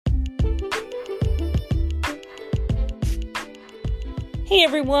Hey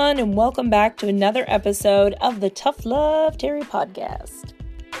everyone, and welcome back to another episode of the Tough Love Terry podcast.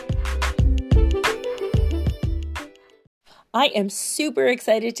 I am super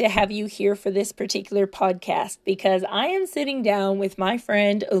excited to have you here for this particular podcast because I am sitting down with my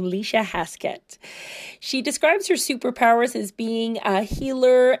friend Alicia Haskett. She describes her superpowers as being a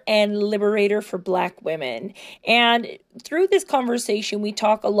healer and liberator for Black women. And through this conversation, we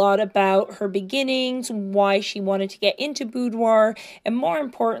talk a lot about her beginnings, why she wanted to get into boudoir, and more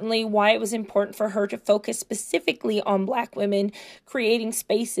importantly, why it was important for her to focus specifically on Black women, creating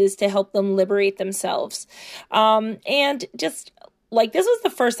spaces to help them liberate themselves. And just like this was the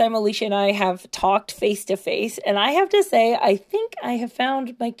first time Alicia and I have talked face to face, and I have to say, I think I have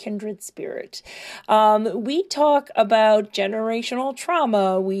found my kindred spirit. We talk about generational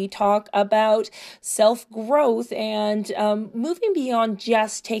trauma. We talk about self-growth and moving beyond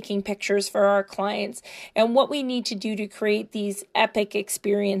just taking pictures for our clients and what we need to do to create these epic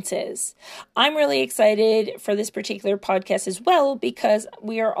experiences. I'm really excited for this particular podcast as well because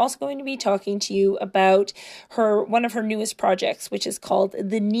we are also going to be talking to you about one of her newest projects, which is called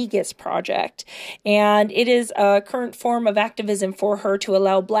the Negus Project. And it is a current form of activism for her to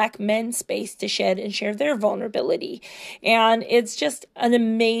allow Black men space to shed and share their vulnerability. And it's just an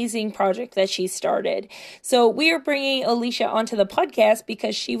amazing project that she started. So we are bringing Alicia onto the podcast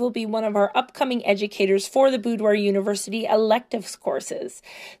because she will be one of our upcoming educators for the Boudoir University electives courses.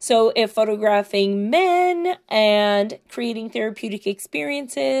 So if photographing men and creating therapeutic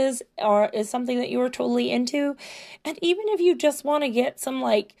experiences is something that you are totally into, and even if you just want to get some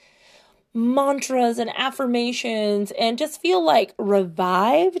mantras and affirmations and just feel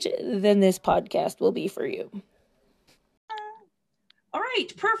revived, then this podcast will be for you. All right,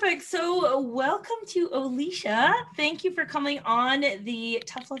 perfect. So welcome to Alicia. Thank you for coming on the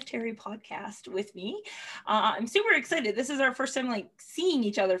Tough Love Terry podcast with me. I'm super excited. This is our first time seeing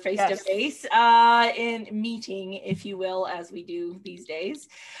each other face to face and meeting, if you will, as we do these days.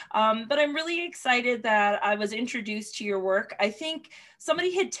 But I'm really excited that I was introduced to your work. I think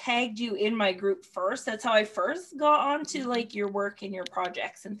somebody had tagged you in my group first. That's how I first got onto your work and your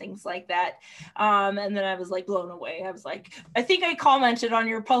projects and things like that. And then I was blown away. I was I think I commented on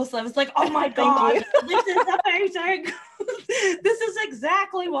your post. I was oh my God, this is amazing. This is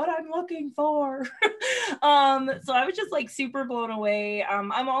exactly what I'm looking for. So I was just super blown away.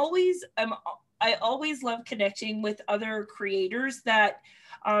 I always love connecting with other creators that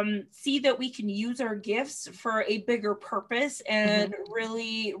see that we can use our gifts for a bigger purpose and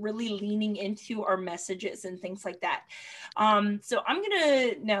really leaning into our messages and things like that. So I'm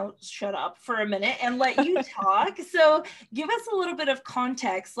gonna now shut up for a minute and let you talk. So give us a little bit of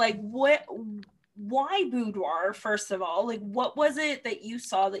context, why boudoir, first of all? What was it that you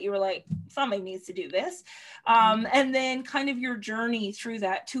saw that you were somebody needs to do this? And then kind of your journey through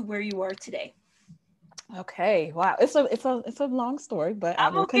that to where you are today. Okay. Wow. It's a long story, but I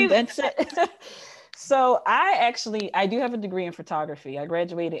will condense it. So I do have a degree in photography. I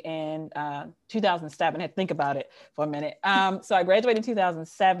graduated in 2007. I had to think about it for a minute. So I graduated in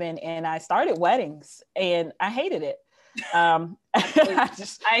 2007 and I started weddings and I hated it. I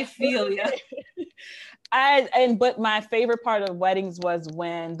feel you. But my favorite part of weddings was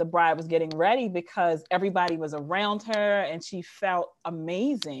when the bride was getting ready because everybody was around her and she felt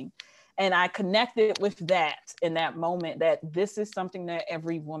amazing. And I connected with that in that moment, that this is something that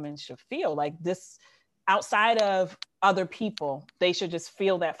every woman should feel this outside of other people. They should just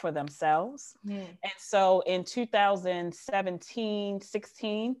feel that for themselves. And so in 2017,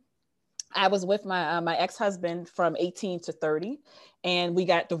 16, I was with my ex-husband from 18 to 30, and we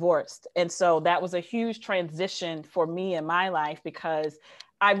got divorced. And so that was a huge transition for me in my life because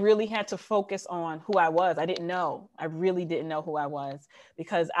I really had to focus on who I was. I really didn't know who I was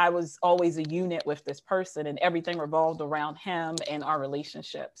because I was always a unit with this person and everything revolved around him and our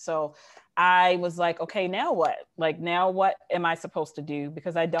relationship. So I was okay, now what? Now what am I supposed to do?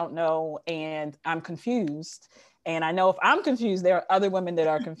 Because I don't know and I'm confused. And I know if I'm confused, there are other women that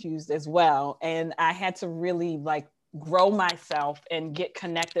are confused as well. And I had to really grow myself and get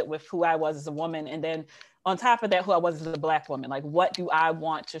connected with who I was as a woman. And then on top of that, who I was as a Black woman, what do I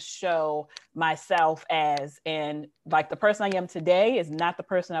want to show myself as? And the person I am today is not the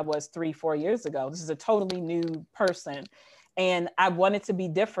person I was 3-4 years ago. This is a totally new person. And I wanted to be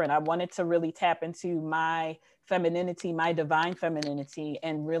different. I wanted to really tap into my femininity, my divine femininity,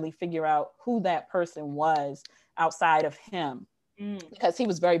 and really figure out who that person was outside of him. Because he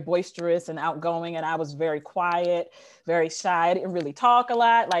was very boisterous and outgoing and I was very quiet, very shy. I didn't really talk a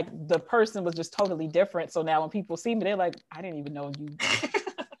lot. The person was just totally different. So now when people see me, they're I didn't even know you. I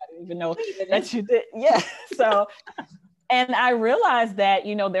didn't even know that you did. Yeah. So And I realized that,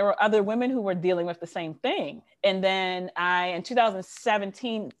 you know, there were other women who were dealing with the same thing. And then in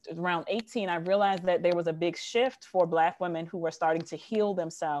 2017, around 18, I realized that there was a big shift for Black women who were starting to heal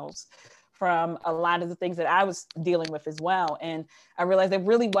themselves from a lot of the things that I was dealing with as well. And I realized there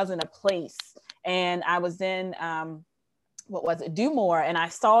really wasn't a place. And I was in, what was it, Do More, and I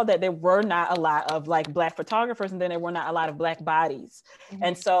saw that there were not a lot of like Black photographers, and then there were not a lot of Black bodies. Mm-hmm.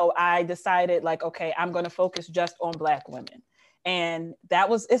 And so I decided like, okay, I'm going to focus just on Black women. And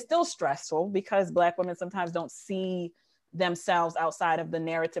it's still stressful because Black women sometimes don't see themselves outside of the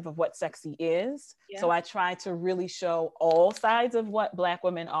narrative of what sexy is. Yeah. So I try to really show all sides of what Black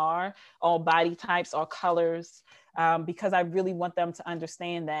women are, all body types, all colors, because I really want them to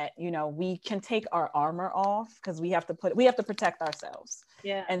understand that, you know, we can take our armor off because we have to protect ourselves.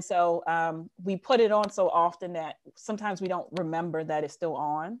 Yeah. And so we put it on so often that sometimes we don't remember that it's still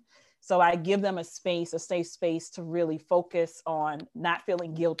on. So I give them a safe space to really focus on not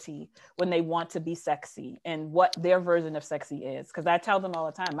feeling guilty when they want to be sexy and what their version of sexy is. Because I tell them all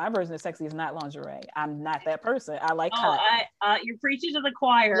the time, my version of sexy is not lingerie. I'm not that person. I like cut. You're preaching to the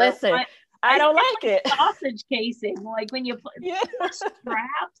choir. Listen, I don't like it. Sausage casing, like when you put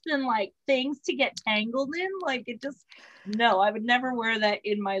straps and like things to get tangled in, like it just, no, I would never wear that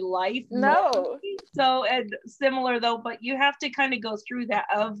in my life. No. So, and similar though, but you have to kind of go through that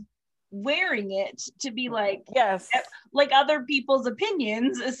of wearing it to be like, yes, like other people's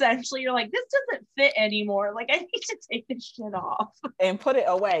opinions. Essentially, you're like, this doesn't fit anymore. Like I need to take this shit off and put it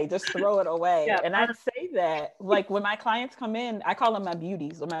away. Just throw it away. Yeah, and I say that like when my clients come in, I call them my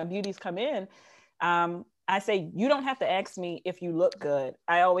beauties. When my beauties come in, I say, you don't have to ask me if you look good.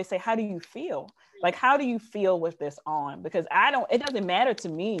 I always say, how do you feel? Like, how do you feel with this on? Because it doesn't matter to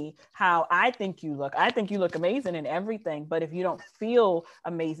me how I think you look. I think you look amazing in everything. But if you don't feel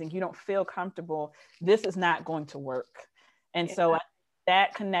amazing, you don't feel comfortable, this is not going to work. And so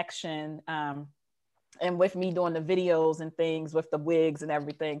that connection, and with me doing the videos and things with the wigs and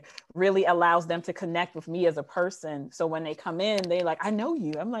everything really allows them to connect with me as a person. So when they come in, they like, I know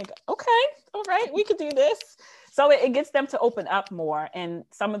you. I'm like, okay, all right, we could do this. So it gets them to open up more. And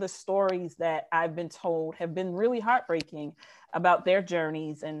some of the stories that I've been told have been really heartbreaking about their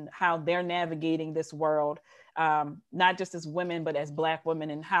journeys and how they're navigating this world, not just as women, but as Black women,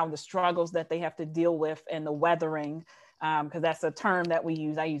 and how the struggles that they have to deal with and the weathering, because that's a term that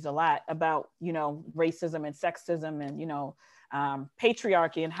I use a lot about, you know, racism and sexism and, you know,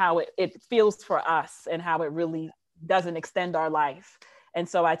 patriarchy and how it feels for us and how it really doesn't extend our life. And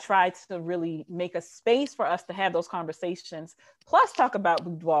so I try to really make a space for us to have those conversations, plus talk about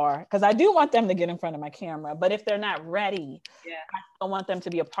boudoir, because I do want them to get in front of my camera. But if they're not ready, I don't want them to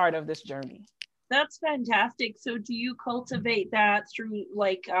be a part of this journey. That's fantastic. So do you cultivate that through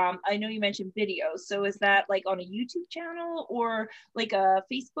like, I know you mentioned videos. So is that like on a YouTube channel or like a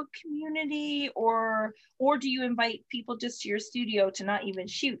Facebook community, or do you invite people just to your studio to not even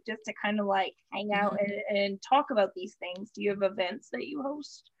shoot, just to kind of like hang out and talk about these things? Do you have events that you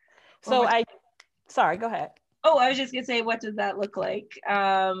host? So sorry, go ahead. Oh, I was just gonna say, what does that look like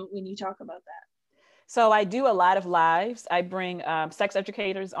when you talk about that? So I do a lot of lives. I bring sex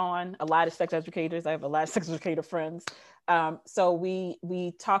educators on, a lot of sex educators. I have a lot of sex educator friends. So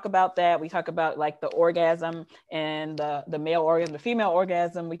we talk about that. We talk about like the orgasm and the male orgasm, the female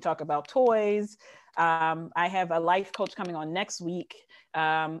orgasm. We talk about toys. I have a life coach coming on next week.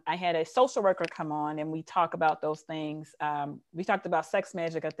 I had a social worker come on and we talk about those things. We talked about sex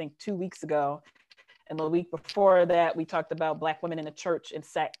magic, I think 2 weeks ago. And the week before that, we talked about Black women in the church and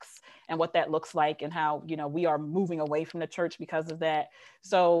sex and what that looks like and how, you know, we are moving away from the church because of that.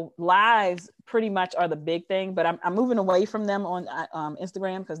 So lives pretty much are the big thing, but I'm moving away from them on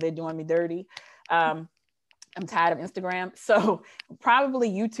Instagram because they're doing me dirty. I'm tired of Instagram. So probably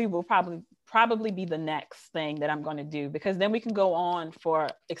YouTube will probably be the next thing that I'm going to do, because then we can go on for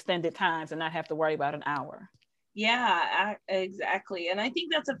extended times and not have to worry about an hour. Yeah, exactly. And I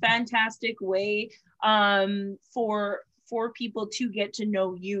think that's a fantastic way for people to get to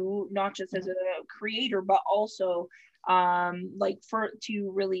know you, not just as a creator, but also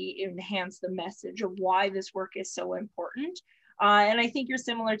to really enhance the message of why this work is so important. And I think you're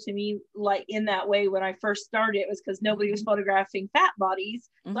similar to me, like in that way. When I first started, it was because nobody was photographing fat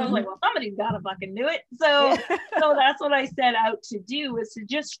bodies. So I was like, well, somebody's got to fucking do it. So, so that's what I set out to do, is to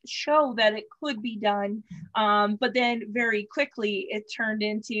just show that it could be done. But then very quickly it turned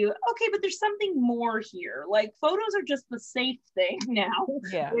into, okay, but there's something more here. Like photos are just the safe thing now,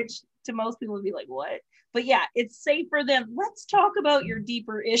 which to most people would be like, what? but yeah, it's safe for them. Let's talk about your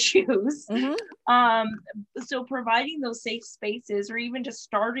deeper issues. So providing those safe spaces, or even just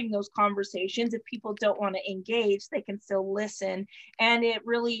starting those conversations, if people don't want to engage, they can still listen. And it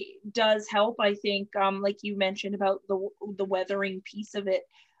really does help, I think, like you mentioned about the weathering piece of it.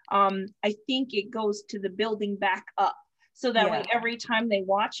 I think it goes to the building back up. So that way, every time they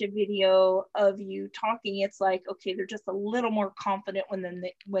watch a video of you talking, it's like, okay, they're just a little more confident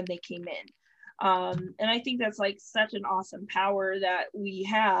when they came in. And I think that's like such an awesome power that we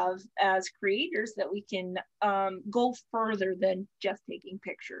have as creators, that we can go further than just taking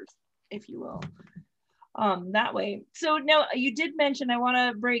pictures, if you will, that way. So now you did mention, I want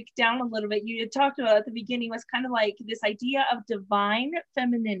to break down a little bit. You had talked about at the beginning was kind of like this idea of divine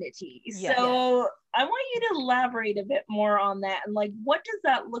femininity. So I want you to elaborate a bit more on that. And like, what does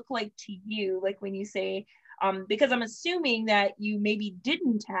that look like to you? Like when you say, because I'm assuming that you maybe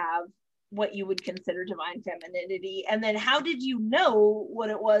didn't have what you would consider divine femininity. And then how did you know what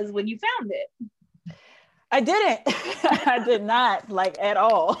it was when you found it? I didn't. I did not, like, at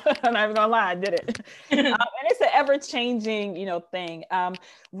all. I'm not even gonna lie, I didn't. And it's an ever-changing, thing.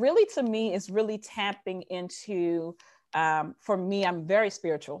 Really, to me, it's really tapping into, for me, I'm very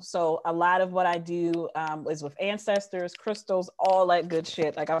spiritual. So a lot of what I do is with ancestors, crystals, all that good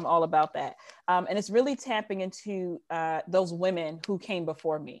shit. Like, I'm all about that. And it's really tapping into those women who came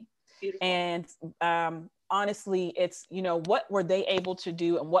before me. Beautiful. And honestly, it's, what were they able to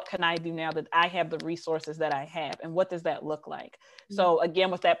do, and what can I do now that I have the resources that I have, and what does that look like? Mm-hmm. So again,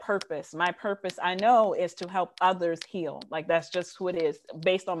 with that purpose, my purpose, I know, is to help others heal. Like, that's just who it is.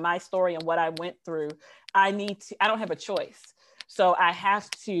 Based on my story and what I went through, I don't have a choice. So I have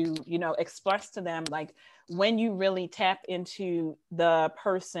to, express to them, like, when you really tap into the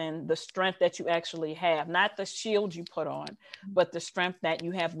person, the strength that you actually have, not the shield you put on, but the strength that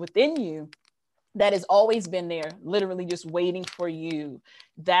you have within you, that has always been there, literally just waiting for you.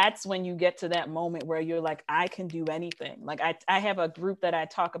 That's when you get to that moment where you're like, I can do anything. Like, I have a group that I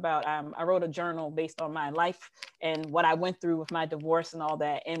talk about. I wrote a journal based on my life and what I went through with my divorce and all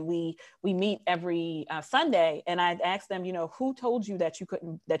that. And we meet every Sunday, and I'd ask them, who told you that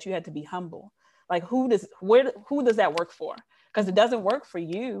you had to be humble? Like, who does that work for? Because it doesn't work for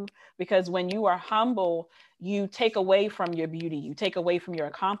you, because when you are humble, you take away from your beauty, you take away from your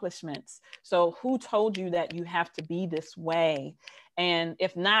accomplishments. So who told you that you have to be this way? And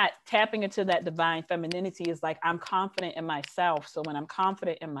if not, tapping into that divine femininity is like, I'm confident in myself. So when I'm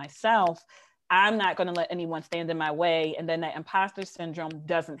confident in myself, I'm not going to let anyone stand in my way. And then that imposter syndrome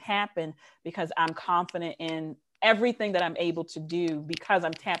doesn't happen, because I'm confident in everything that I'm able to do, because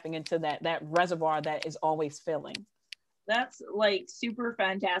I'm tapping into that reservoir that is always filling. That's like super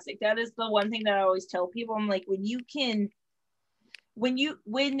fantastic. That is the one thing that I always tell people. I'm like, when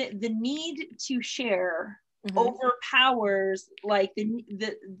the need to share mm-hmm. overpowers, like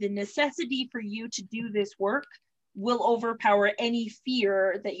the necessity for you to do this work will overpower any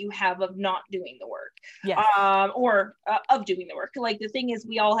fear that you have of not doing the work. Yes. Or of doing the work. Like, the thing is,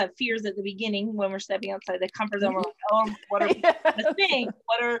 we all have fears at the beginning when we're stepping outside the comfort zone. We're like, oh, what are we gonna think?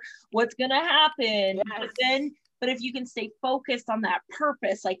 What's gonna happen? Yes. But if you can stay focused on that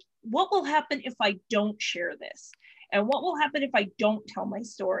purpose, like, what will happen if I don't share this? And what will happen if I don't tell my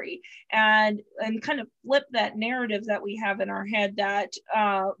story? And kind of flip that narrative that we have in our head that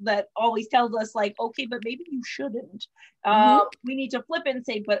always tells us, like, okay, but maybe you shouldn't. Mm-hmm. We need to flip it and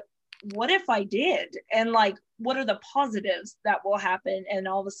say, but what if I did? And like, what are the positives that will happen? And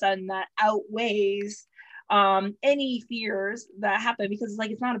all of a sudden that outweighs any fears that happen, because it's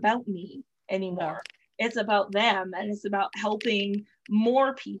like, it's not about me anymore. No. It's about them, and it's about helping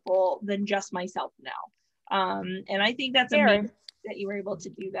more people than just myself now. And I think that's amazing that you were able to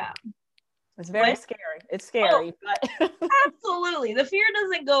do that. It's very scary. It's scary. But absolutely. The fear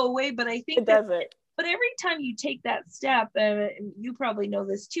doesn't go away, but I think it doesn't. But every time you take that step, and you probably know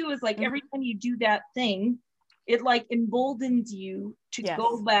this too, is like, mm-hmm. every time you do that thing, it like emboldens you to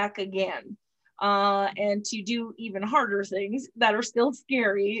go back again. And to do even harder things that are still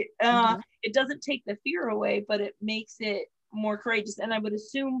scary. Mm-hmm. It doesn't take the fear away, but it makes it more courageous. And I would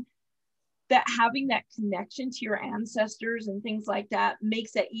assume that having that connection to your ancestors and things like that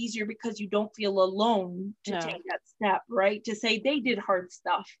makes it easier, because you don't feel alone to take that step, right? To say they did hard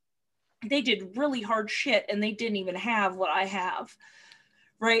stuff. They did really hard shit, and they didn't even have what I have.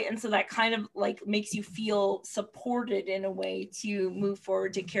 Right. And so that kind of like makes you feel supported in a way to move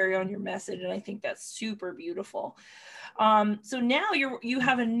forward, to carry on your message. And I think that's super beautiful. So now you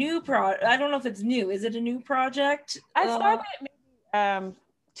have a new project. I don't know if it's new. Is it a new project? I started maybe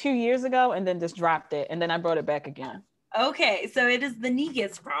 2 years ago, and then just dropped it. And then I brought it back again. Okay, so it is the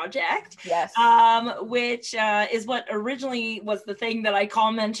Negus Project. Yes. Which is what originally was the thing that I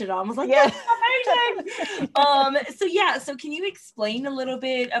commented on. I was like, yes. that's amazing. So can you explain a little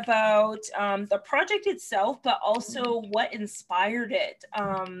bit about the project itself, but also what inspired it?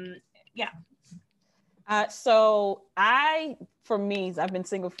 For me, I've been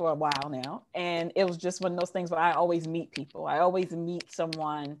single for a while now, and it was just one of those things where I always meet people. I always meet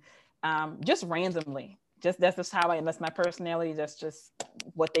someone just randomly. That's just how I am. That's my personality. That's just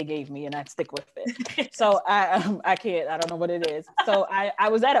what they gave me, and I stick with it. So I can't. I don't know what it is. So I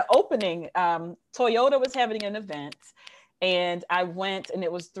was at an opening. Toyota was having an event, and I went, and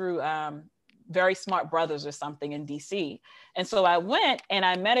it was through Very Smart Brothers or something in DC. And so I went and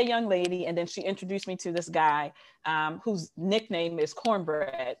I met a young lady, and then she introduced me to this guy whose nickname is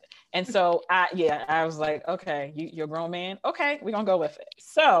Cornbread. And so I was like, okay, you're a grown man. Okay, we're gonna go with it.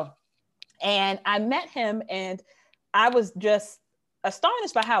 So, and I met him, and I was just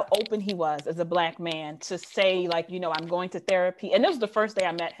astonished by how open he was as a Black man to say, like, I'm going to therapy. And this was the first day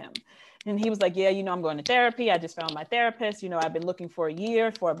I met him. And he was like, yeah, I'm going to therapy. I just found my therapist. I've been looking for a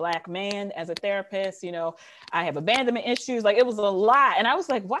year for a Black man as a therapist. I have abandonment issues. Like, it was a lot. And I was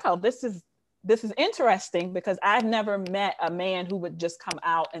like, wow, this is interesting, because I've never met a man who would just come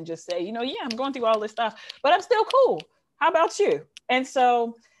out and just say, yeah, I'm going through all this stuff, but I'm still cool. How about you? And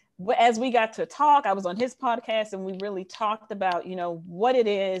so as we got to talk, I was on his podcast, and we really talked about, what it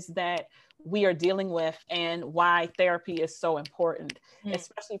is that we are dealing with and why therapy is so important,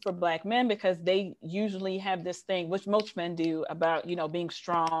 especially for Black men, because they usually have this thing, which most men do, about, being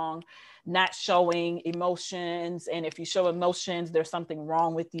strong, not showing emotions. And if you show emotions, there's something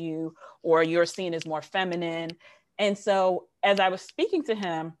wrong with you, or you're seen as more feminine. And so as I was speaking to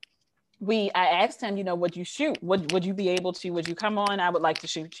him, I asked him, would you shoot? Would you be able to? Would you come on? I would like to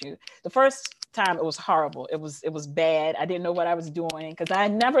shoot you. The first time it was horrible. It was bad. I didn't know what I was doing, because I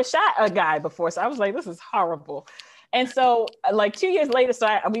had never shot a guy before. So I was like, this is horrible. And so like 2 years later,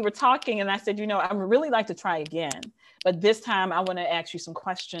 we were talking, and I said, I would really like to try again. But this time I want to ask you some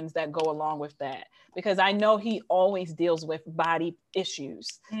questions that go along with that, because I know he always deals with body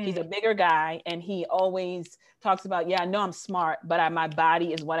issues. He's a bigger guy, and he always talks about, yeah, I know I'm smart, but my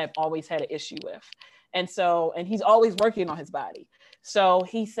body is what I've always had an issue with. And he's always working on his body. So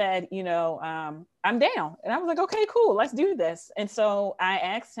he said, I'm down. And I was like, okay, cool, let's do this. And so I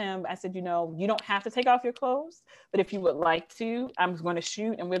asked him, I said, you don't have to take off your clothes, but if you would like to, I'm going to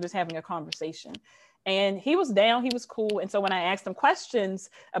shoot, and we're just having a conversation. And he was down, he was cool. And so when I asked him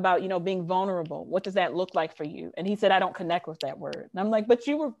questions about, being vulnerable, what does that look like for you? And he said, I don't connect with that word. And I'm like, but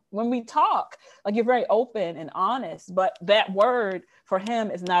when we talk, like, you're very open and honest, but that word for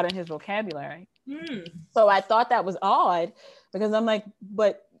him is not in his vocabulary. So I thought that was odd, because I'm like,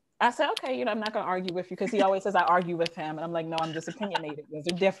 but I said, okay, I'm not going to argue with you, because he always says I argue with him. And I'm like, no, I'm just opinionated. There's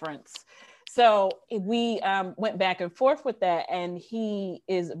a difference. So we went back and forth with that. And he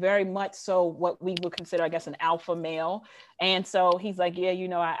is very much so what we would consider, I guess, an alpha male. And so he's like, yeah,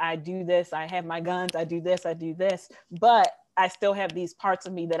 I do this. I have my guns. I do this. I do this. But I still have these parts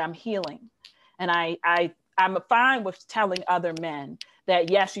of me that I'm healing. And I'm fine with telling other men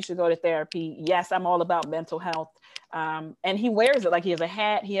that, yes, you should go to therapy. Yes, I'm all about mental health. And he wears it. Like, he has a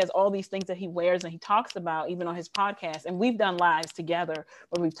hat. He has all these things that he wears, and he talks about even on his podcast. And we've done lives together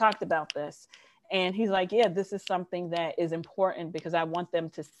where we've talked about this. And he's like, yeah, this is something that is important, because I want them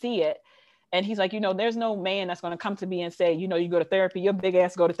to see it. And he's like, there's no man that's going to come to me and say, you go to therapy, your big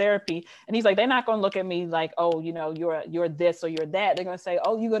ass go to therapy. And he's like, they're not going to look at me like, oh, you're this or you're that. They're going to say,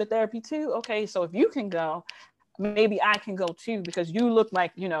 oh, you go to therapy too? Okay, so if you can go, maybe I can go too, because you look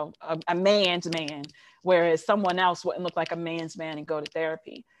like, a man's man, whereas someone else wouldn't look like a man's man and go to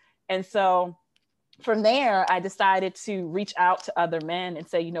therapy. And so from there, I decided to reach out to other men and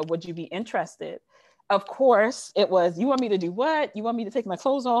say, would you be interested? Of course, it was, you want me to do what? You want me to take my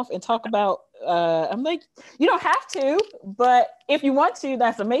clothes off and talk about, I'm like, you don't have to, but if you want to,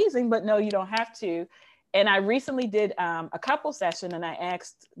 that's amazing, but no, you don't have to. And I recently did a couple session, and I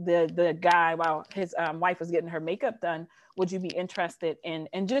asked the guy while his wife was getting her makeup done, would you be interested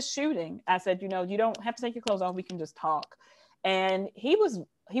in just shooting? I said, you don't have to take your clothes off. We can just talk. And he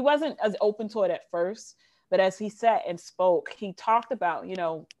wasn't as open to it at first, but as he sat and spoke, he talked about,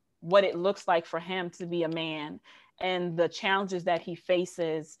 what it looks like for him to be a man, and the challenges that he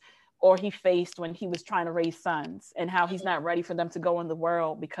faces, or he faced when he was trying to raise sons, and how he's not ready for them to go in the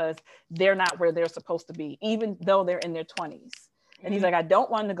world because they're not where they're supposed to be, even though they're in their 20s. And he's like, I don't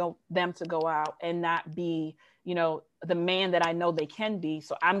want them to go out and not be, the man that I know they can be.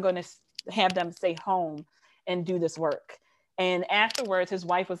 So I'm going to have them stay home and do this work. And afterwards, his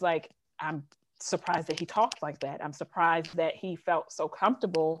wife was like, I'm surprised that he talked like that. I'm surprised that he felt so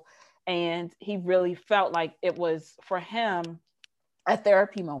comfortable, and he really felt like it was for him a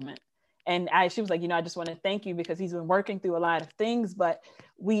therapy moment. And she was like, I just want to thank you, because he's been working through a lot of things, but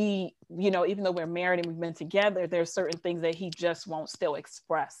we, even though we're married and we've been together, there's certain things that he just won't still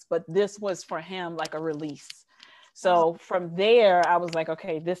express. But this was for him like a release. So from there, I was like,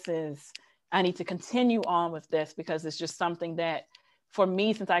 okay, I need to continue on with this, because it's just something that for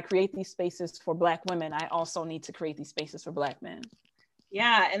me, since I create these spaces for Black women, I also need to create these spaces for Black men.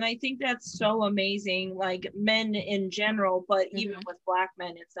 Yeah, and I think that's so amazing, like men in general, but even with Black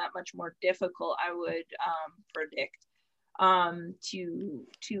men, it's that much more difficult, I would predict,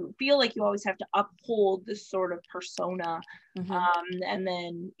 to feel like you always have to uphold this sort of persona. And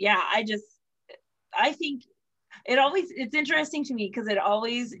then, I think it's interesting to me, because it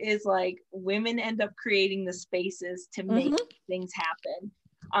always is like women end up creating the spaces to make things happen.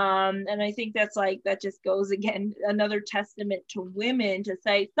 And I think that just goes, again, another testament to women to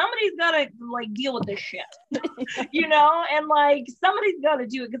say, somebody's got to like deal with this shit, and like somebody's got to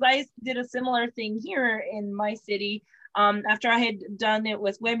do it. Because I did a similar thing here in my city. After I had done it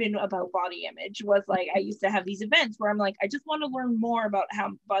with women about body image, was like, I used to have these events where I'm like, I just want to learn more about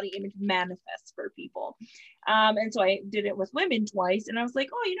how body image manifests for people. And so I did it with women twice, and I was like,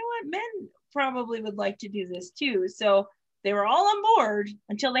 oh, you know what? Men probably would like to do this too. So they were all on board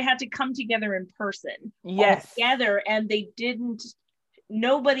until they had to come together in person. Yes. Together, and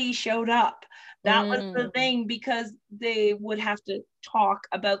nobody showed up. That was the thing, because they would have to talk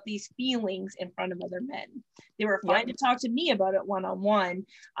about these feelings in front of other men. They were fine to talk to me about it one-on-one.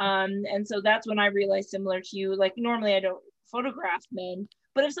 And so that's when I realized, similar to you, like normally I don't photograph men,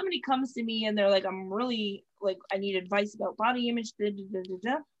 but if somebody comes to me and they're like, I'm really like, I need advice about body image,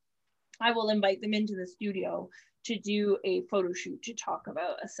 I will invite them into the studio to do a photo shoot, to talk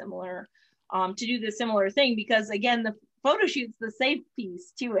about to do the similar thing, because again, the photo shoot's the safe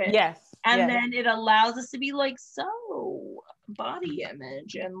piece to it. Yes. And then it allows us to be like, so body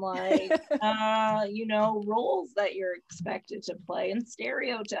image and like, roles that you're expected to play and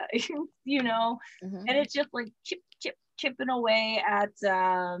stereotypes, and it's just like chipping away at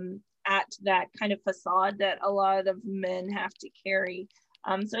that kind of facade that a lot of men have to carry.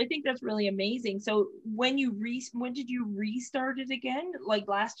 So I think that's really amazing. So when did you restart it again? Like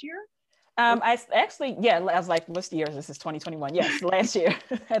last year? I actually, I was like, what's the year? This is 2021. Yes, last year.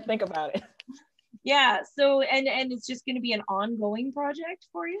 I think about it. Yeah. So, and it's just going to be an ongoing project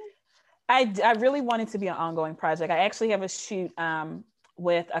for you? I really want it to be an ongoing project. I actually have a shoot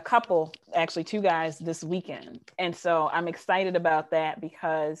with a couple, actually 2 guys this weekend. And so I'm excited about that,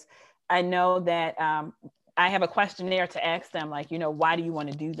 because I know that I have a questionnaire to ask them, like, why do you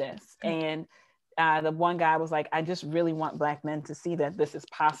want to do this? And the one guy was like, I just really want Black men to see that this is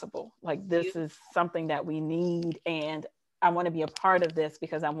possible. Like, this is something that we need. And I want to be a part of this,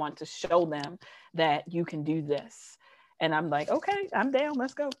 because I want to show them that you can do this. And I'm like, okay, I'm down,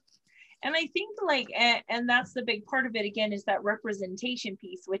 let's go. And I think and that's the big part of it, again, is that representation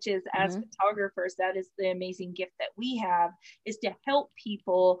piece, which is, as photographers, that is the amazing gift that we have, is to help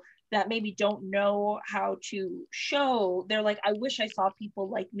people that maybe don't know how to show. They're like, I wish I saw people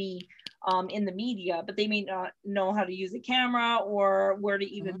like me in the media, but they may not know how to use a camera or where to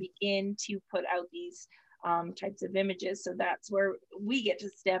even begin to put out these types of images. So that's where we get to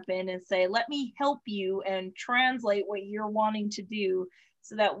step in and say, let me help you and translate what you're wanting to do,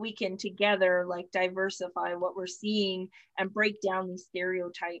 so that we can together like diversify what we're seeing and break down these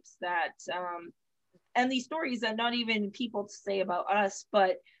stereotypes that and these stories that not even people say about us,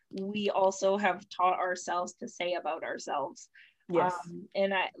 but we also have taught ourselves to say about ourselves. Yes.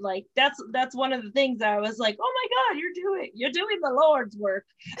 And I like, that's one of the things that I was like, oh my God, you're doing the Lord's work,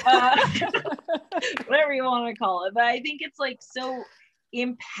 whatever you want to call it. But I think it's like so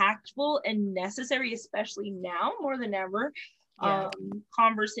impactful and necessary, especially now more than ever.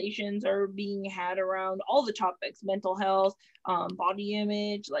 Conversations are being had around all the topics: mental health, body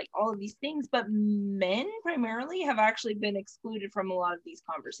image, like all of these things, but men primarily have actually been excluded from a lot of these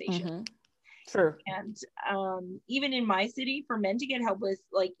conversations. Sure. And even in my city, for men to get help with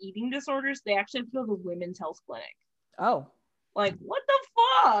like eating disorders, they actually have to go to the women's health clinic. Oh, like, what the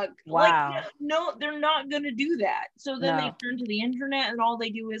fuck? Wow. Like, no, they're not going to do that. So then they turn to the internet, and all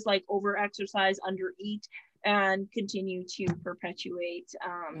they do is like over exercise, under eat, and continue to perpetuate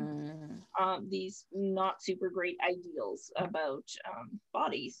these not super great ideals about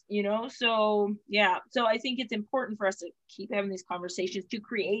bodies, so so I think it's important for us to keep having these conversations, to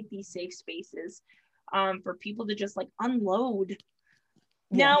create these safe spaces for people to just like unload.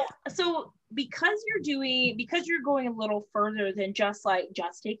 Now, so because you're going a little further than just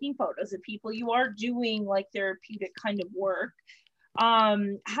taking photos of people, you are doing like therapeutic kind of work. How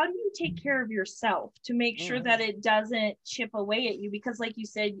do you take care of yourself to make sure that it doesn't chip away at you? Because like you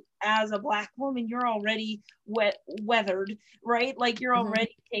said, as a Black woman, you're already weathered, right? Like you're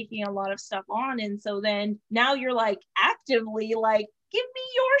already taking a lot of stuff on. And so then now you're like actively like, give me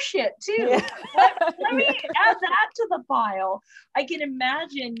your shit too. Let me add that to the pile. I can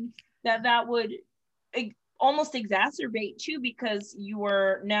imagine that would almost exacerbate too, because you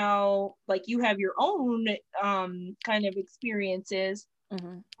are now like, you have your own kind of experiences,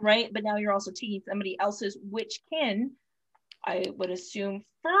 right? But now you're also taking somebody else's, which can, I would assume,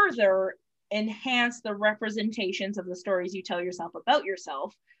 further enhance the representations of the stories you tell yourself about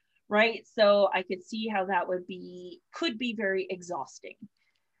yourself, right? So I could see how that could be very exhausting.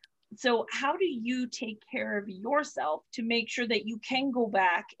 So how do you take care of yourself to make sure that you can go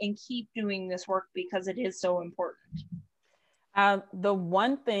back and keep doing this work, because it is so important? The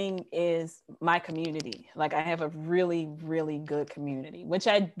one thing is my community. Like I have a really, really good community, which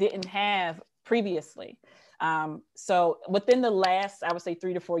I didn't have previously. So within the last, I would say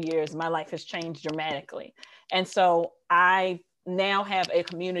 3 to 4 years, my life has changed dramatically. And so I now have a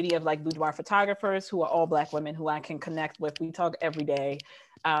community of like boudoir photographers who are all Black women who I can connect with. We talk every day.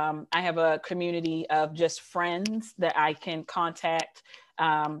 I have a community of just friends that I can contact.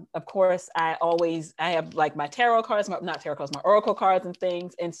 Of course, I have like my tarot cards, not tarot cards, my oracle cards and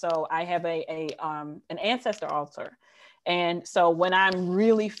things. And so I have an ancestor altar. And so when I'm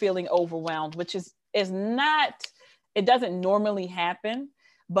really feeling overwhelmed, which is not, it doesn't normally happen,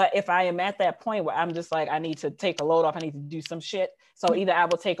 but if I am at that point where I'm just like, I need to take a load off, I need to do some shit. So either I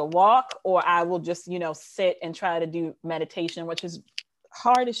will take a walk or I will just, sit and try to do meditation, which is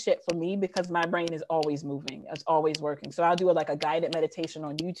hard as shit for me because my brain is always moving. It's always working. So I'll do like a guided meditation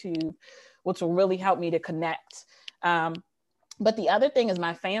on YouTube, which will really help me to connect. But the other thing is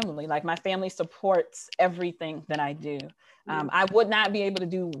my family. Like my family supports everything that I do. I would not be able to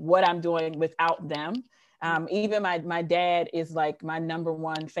do what I'm doing without them. Even my dad is like my number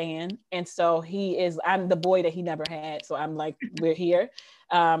one fan. And so I'm the boy that he never had. So I'm like, we're here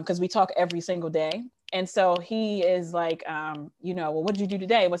because we talk every single day. And so he is like, well, what did you do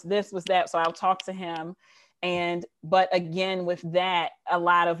today? What's this, what's that? So I'll talk to him. But again, with that, a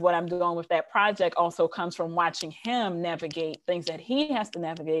lot of what I'm doing with that project also comes from watching him navigate things that he has to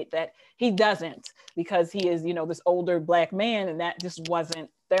navigate that he doesn't, because he is, this older Black man. And that just wasn't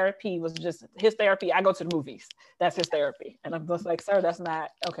therapy, was just his therapy. I go to the movies. That's his therapy. And I'm just like, sir, that's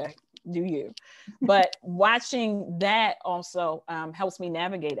not okay. Do you? But watching that also helps me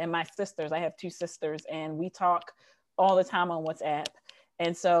navigate. And my sisters, I have 2 sisters, and we talk all the time on WhatsApp.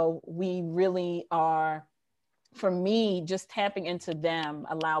 And so we really are, for me, just tapping into them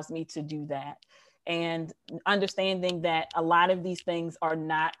allows me to do that. And understanding that a lot of these things are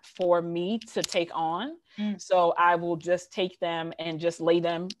not for me to take on. So I will just take them and just lay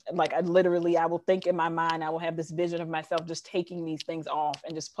them, like I will think in my mind, I will have this vision of myself just taking these things off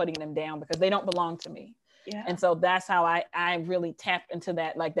and just putting them down because they don't belong to me. Yeah. And so that's how I really tap into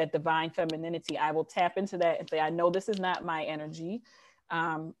that, like that divine femininity. I will tap into that and say, I know this is not my energy.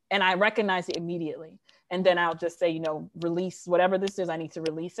 And I recognize it immediately. And then I'll just say, release whatever this is, I need to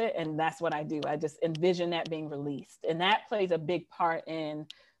release it. And that's what I do. I just envision that being released. And that plays a big part in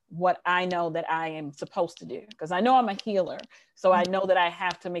what I know that I am supposed to do. Because I know I'm a healer. So I know that I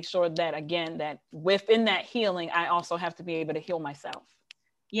have to make sure that, again, that within that healing, I also have to be able to heal myself.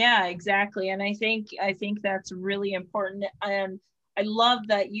 Yeah, exactly. And I think that's really important. I love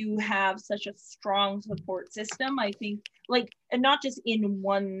that you have such a strong support system. I think and not just in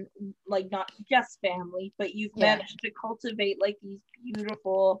one, like not just family, but you've managed to cultivate like these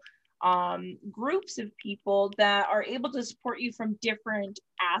beautiful groups of people that are able to support you from different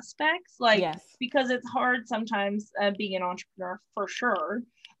aspects. Because it's hard sometimes being an entrepreneur, for sure,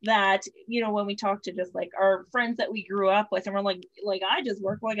 that when we talk to just like our friends that we grew up with and we're like I just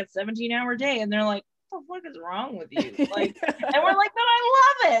work like a 17-hour day, and they're like, what the fuck is wrong with you? And we're like, but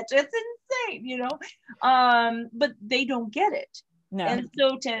I love it, it's insane, but they don't get it. No. And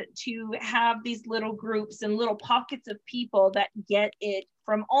so to have these little groups and little pockets of people that get it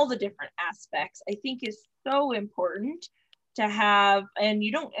from all the different aspects, I think is so important to have. And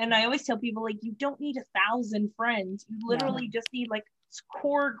I always tell people, like, you don't need 1,000 friends. You literally just need like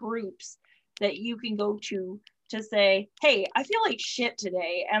core groups that you can go to say, hey, I feel like shit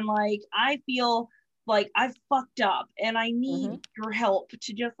today, and like I feel like I've fucked up and I need your help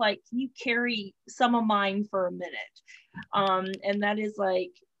to just like, can you carry some of mine for a minute? And that is like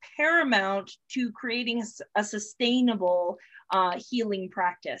paramount to creating a sustainable healing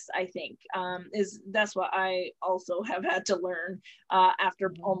practice, I think. That's what I also have had to learn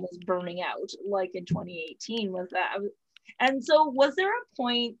after almost burning out, like in 2018, was that. And so was there a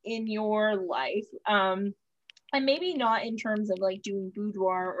point in your life, and maybe not in terms of like doing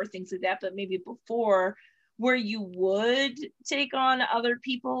boudoir or things like that, but maybe before, where you would take on other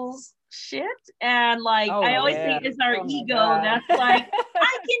people's shit? And like, I always say it's our ego that's like,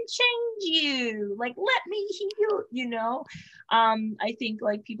 I can change you, like, let me heal, you know. I think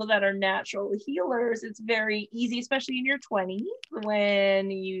like people that are natural healers, it's very easy, especially in your 20s,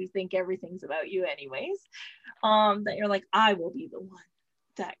 when you think everything's about you anyways, that you're like, I will be the one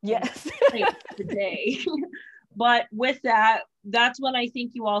that can save the day. But with that, that's when I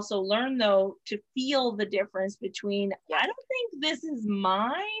think you also learn, though, to feel the difference between, I don't think this is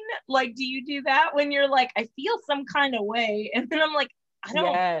mine. Like, do you do that when you're like, I feel some kind of way? And then I'm like, I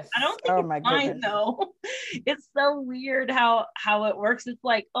don't think it's mine, though. It's so weird how it works. It's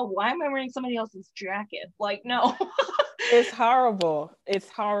like, oh, why am I wearing somebody else's jacket? Like, no. It's horrible. It's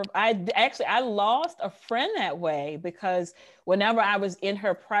horrible. I lost a friend that way, because whenever I was in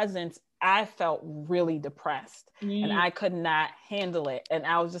her presence, I felt really depressed and I could not handle it. And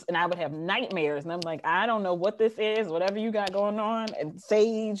I would have nightmares, and I'm like, I don't know what this is, whatever you got going on, and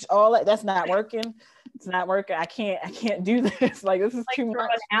sage, all that's not working. It's not working. I can't do this. Like, this is like too much.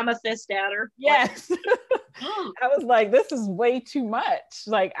 An amethyst at her. Yes. I was like, this is way too much.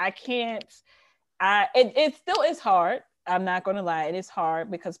 Like, I can't, it still is hard. I'm not going to lie. It is hard,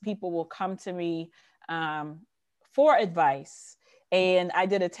 because people will come to me for advice. And I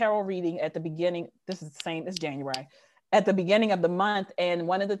did a tarot reading at the beginning. This is January, at the beginning of the month. And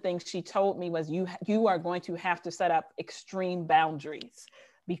one of the things she told me was, you are going to have to set up extreme boundaries,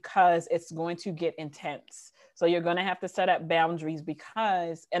 because it's going to get intense. So you're going to have to set up boundaries,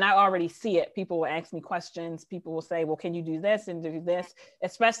 because, and I already see it. People will ask me questions. People will say, well, can you do this and do this?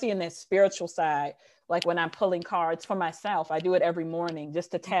 Especially in the spiritual side. Like when I'm pulling cards for myself, I do it every morning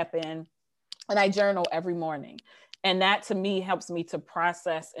just to tap in, and I journal every morning. And that to me helps me to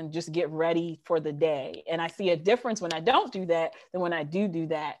process and just get ready for the day. And I see a difference when I don't do that than when I do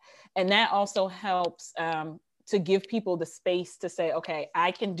that. And that also helps to give people the space to say, okay,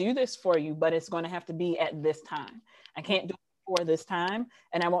 I can do this for you, but it's going to have to be at this time. I can't do it before this time,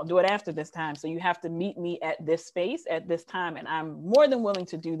 and I won't do it after this time. So you have to meet me at this space at this time. And I'm more than willing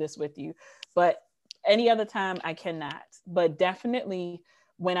to do this with you. But any other time I cannot. But definitely,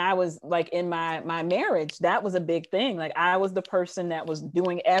 when I was like in my marriage, that was a big thing. Like, I was the person that was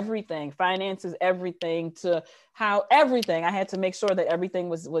doing everything, finances, everything, everything. I had to make sure that everything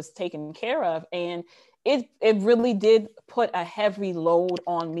was taken care of. And it really did put a heavy load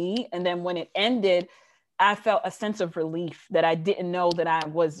on me. And then when it ended, I felt a sense of relief that I didn't know that I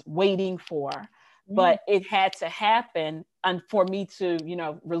was waiting for. But it had to happen, and for me to,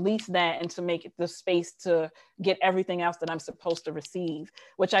 release that and to make the space to get everything else that I'm supposed to receive,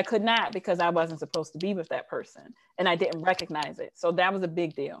 which I could not, because I wasn't supposed to be with that person and I didn't recognize it. So that was a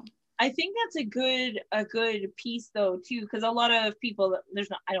big deal. I think that's a good piece, though, too, because a lot of people,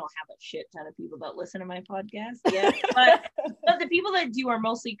 I don't have a shit ton of people that listen to my podcast yet, but the people that do are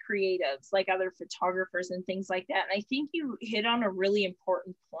mostly creatives, like other photographers and things like that. And I think you hit on a really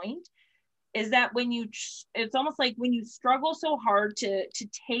important point, is that it's almost like when you struggle so hard to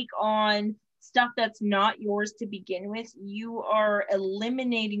take on stuff that's not yours to begin with, you are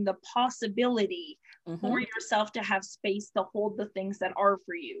eliminating the possibility for yourself to have space to hold the things that are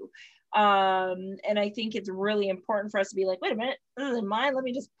for you. And I think it's really important for us to be like, wait a minute, this isn't mine. Let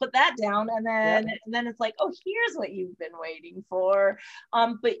me just put that down. And then it's like, oh, here's what you've been waiting for.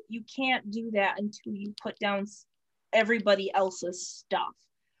 But you can't do that until you put down everybody else's stuff.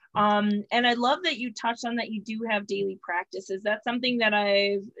 And I love that you touched on that you do have daily practices. That's something that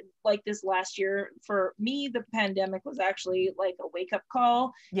I've, like, this last year, for me, the pandemic was actually like a wake-up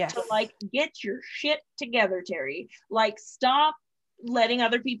call. Yes. To like, get your shit together, Terry. Like, stop letting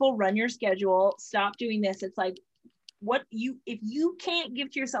other people run your schedule. Stop doing this. It's like, if you can't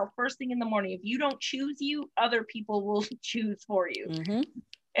give to yourself first thing in the morning, if you don't choose you, other people will choose for you.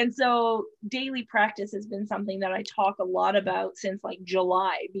 And so daily practice has been something that I talk a lot about since like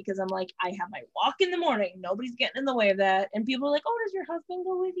July, because I'm like, I have my walk in the morning. Nobody's getting in the way of that. And people are like, oh, does your husband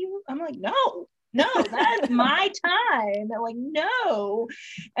go with you? I'm like, no, that's my time. They're like, no.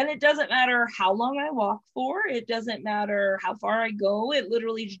 And it doesn't matter how long I walk for. It doesn't matter how far I go. It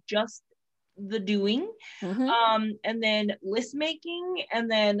literally is just the doing. And then list making,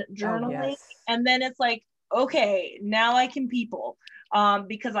 and then journaling. And then it's like, okay, now I can people.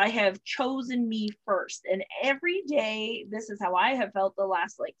 Because I have chosen me first. And every day, this is how I have felt the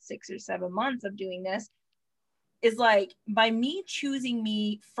last like 6 or 7 months of doing this. is like, by me choosing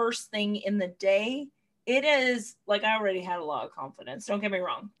me first thing in the day, it is like, I already had a lot of confidence, don't get me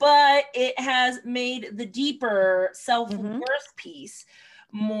wrong, but it has made the deeper self-worth piece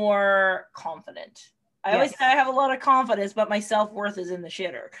more confident. I always say I have a lot of confidence, but my self-worth is in the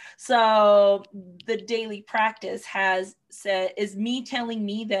shitter. So the daily practice is me telling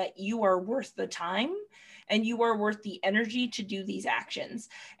me that you are worth the time and you are worth the energy to do these actions.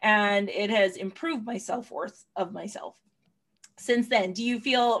 And it has improved my self-worth of myself since then. Do you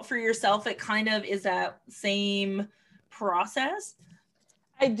feel for yourself it kind of is that same process?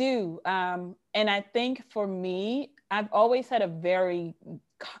 I do. And I think for me, I always had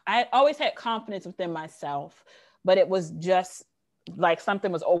confidence within myself, but it was just like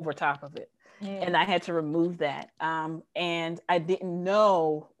something was over top of it. And I had to remove that. And I didn't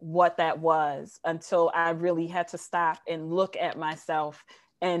know what that was until I really had to stop and look at myself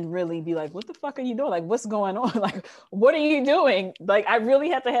and really be like, what the fuck are you doing? Like, what's going on? Like, what are you doing? Like, I really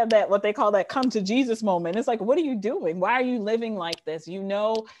have to have that, what they call that come to Jesus moment. It's like, what are you doing? Why are you living like this? You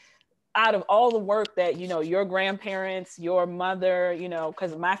know, out of all the work that, you know, your grandparents, your mother, you know,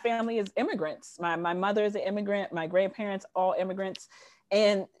 because my family is immigrants. My mother is an immigrant, my grandparents, all immigrants.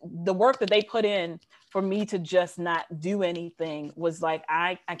 And the work that they put in for me to just not do anything was like,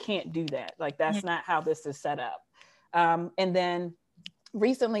 I can't do that. Like, that's not how this is set up. And then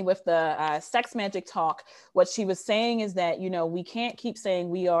recently with the sex magic talk, what she was saying is that, you know, we can't keep saying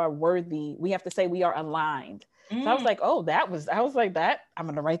we are worthy. We have to say we are aligned. So I was like, oh, I was like, that, I'm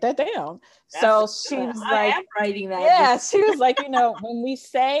going to write that down. So she was like, I am writing that. Yeah, she was like, you know, when we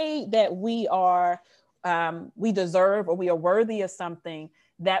say that we are, we deserve or we are worthy of something,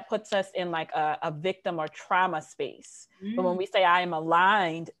 that puts us in like a victim or trauma space. But when we say I am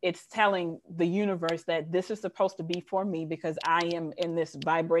aligned, it's telling the universe that this is supposed to be for me because I am in this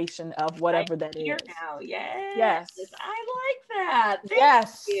vibration of whatever that is. Now. Yes. I like that. Thank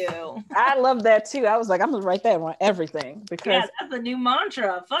you. I love that too. I was like, I'm gonna write that on everything because that's a new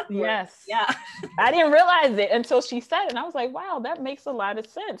mantra. Fuck yes. Yeah. I didn't realize it until she said it. And I was like, wow, that makes a lot of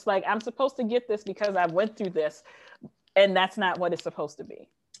sense. Like, I'm supposed to get this because I went through this, and that's not what it's supposed to be.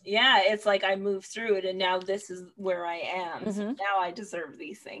 Yeah, it's like I moved through it and now this is where I am. So now I deserve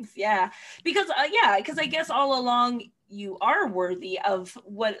these things. Yeah. Because I guess all along you are worthy of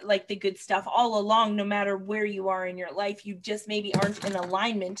what, like, the good stuff all along, no matter where you are in your life. You just maybe aren't in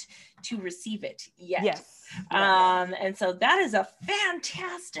alignment to receive it yet. Yes. And so that is a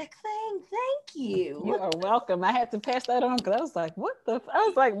fantastic thing. Thank you. You are welcome. I had to pass that on because I was like, I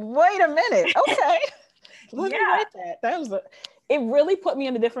was like, wait a minute. Okay. Let me write that. It really put me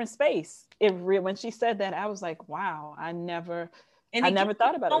in a different space. When she said that, I was like, wow, I never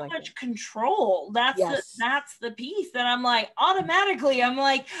thought about it like that. So much control. That's the piece that I'm like, automatically, I'm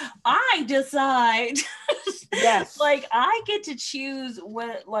like, I decide. Yes. Like, I get to choose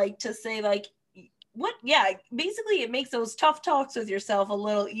what, like, to say, like, what, basically it makes those tough talks with yourself a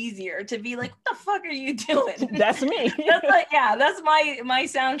little easier to be like, what the fuck are you doing? That's me. That's like, that's my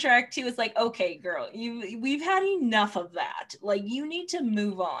soundtrack too. It's like, okay, girl, we've had enough of that. Like, you need to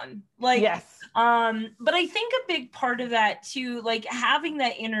move on. Like, yes. But I think a big part of that too, like having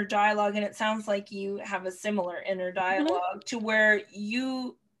that inner dialogue, and it sounds like you have a similar inner dialogue to where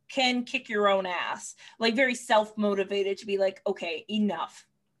you can kick your own ass, like very self-motivated to be like, okay, enough.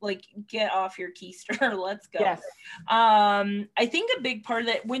 Like, get off your keister, let's go. Yes. I think a big part of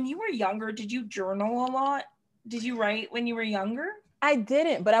that, when you were younger, did you journal a lot? Did you write when you were younger? I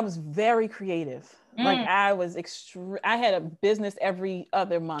didn't, but I was very creative. Like, I had a business every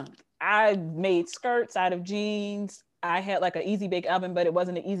other month. I made skirts out of jeans. I had like an easy bake oven, but it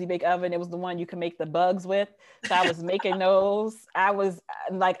wasn't an easy bake oven. It was the one you can make the bugs with. So I was making those. I was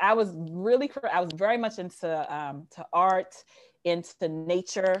very much into to art, into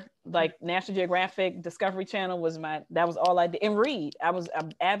nature, like National Geographic, Discovery Channel that was all I did. And read. I'm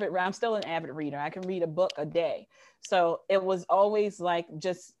still an avid reader. I can read a book a day. So it was always like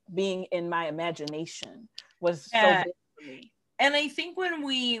just being in my imagination was so big for me. And I think when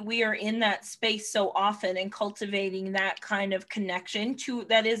we are in that space so often and cultivating that kind of connection to,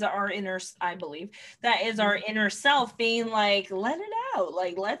 that is our inner, I believe, that is our inner self being like, let it out,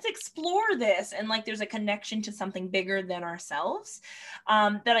 like, let's explore this. And like, there's a connection to something bigger than ourselves,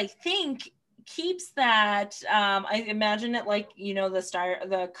 that I think keeps that, I imagine it like, you know,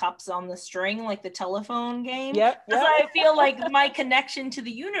 the cups on the string, like the telephone game. Yep. That's why I feel like my connection to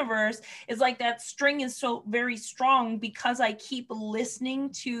the universe is like that string is so very strong because I keep listening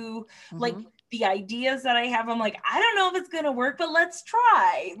to like the ideas that I have, I'm like, I don't know if it's going to work, but let's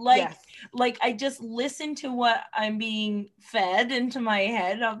try. Like, Yes. like I just listen to what I'm being fed into my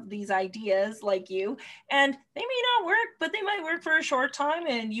head of these ideas like you, and they may not work, but they might work for a short time,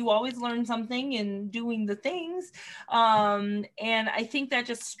 and you always learn something in doing the things. And I think that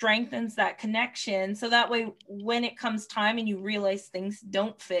just strengthens that connection. So that way, when it comes time and you realize things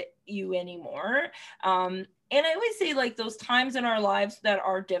don't fit you anymore, and I always say, like, those times in our lives that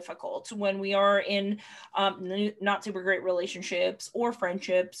are difficult, when we are in not super great relationships or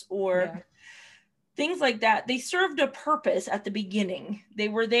friendships or things like that, they served a purpose at the beginning. They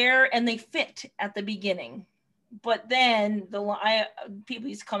were there and they fit at the beginning. But then people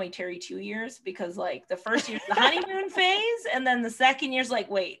used to call me Terry 2 years, because like the first year's the honeymoon phase, and then the second year's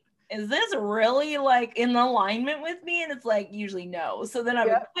like, wait, is this really like in alignment with me? And it's like, usually no. So then I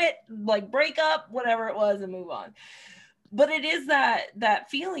would quit, like break up, whatever it was, and move on. But it is that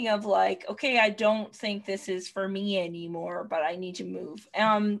feeling of like, okay, I don't think this is for me anymore, but I need to move.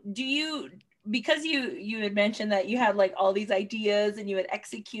 Do you, because you had mentioned that you had like all these ideas and you would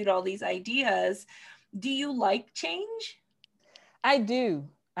execute all these ideas, do you like change? I do.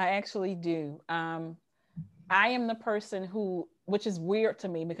 I actually do. I am the person who, which is weird to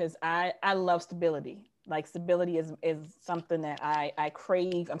me because I love stability. Like stability is something that I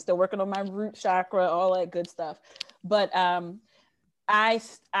crave. I'm still working on my root chakra, all that good stuff. But I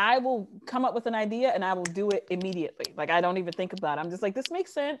will come up with an idea and I will do it immediately. Like I don't even think about it. I'm just like, this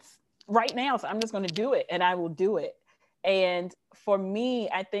makes sense right now, so I'm just going to do it, and I will do it. And for me,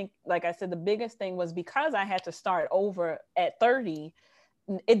 I think, like I said, the biggest thing was because I had to start over at 30.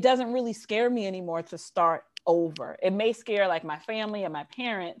 It doesn't really scare me anymore to start over. It may scare like my family and my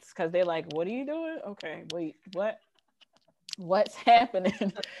parents because they're like, what are you doing? Okay, wait, what's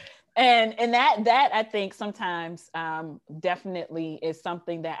happening? and that I think sometimes definitely is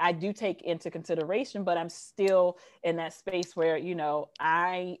something that I do take into consideration, but I'm still in that space where, you know,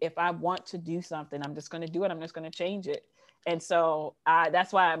 if I want to do something, I'm just going to do it. I'm just going to change it. And so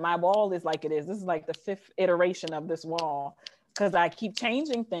that's why my wall is like it is. This is like the 5th iteration of this wall, because I keep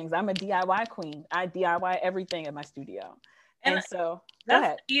changing things. I'm a DIY queen. I DIY everything in my studio. And so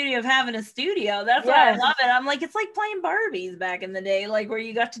that's the beauty of having a studio. That's why I love it. I'm like, it's like playing Barbies back in the day, like where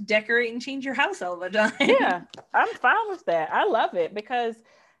you got to decorate and change your house all the time. Yeah, I'm fine with that. I love it because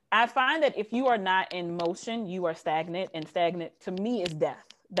I find that if you are not in motion, you are stagnant, and stagnant to me is death.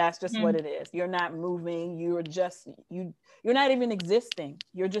 That's just what it is. You're not moving. You're not even existing.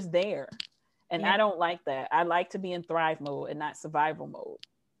 You're just there. And I don't like that. I like to be in thrive mode and not survival mode.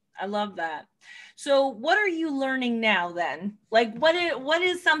 I love that. So what are you learning now then? Like what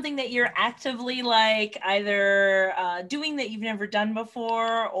is something that you're actively like either doing that you've never done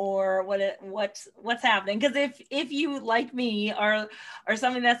before, or what's happening? Because if you, like me, are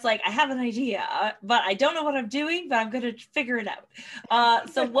something that's like, I have an idea, but I don't know what I'm doing, but I'm going to figure it out.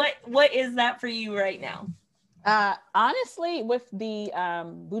 So what is that for you right now? Honestly, with the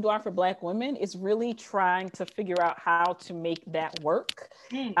Boudoir for Black Women, it's really trying to figure out how to make that work,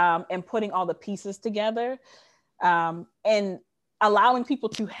 and putting all the pieces together, and allowing people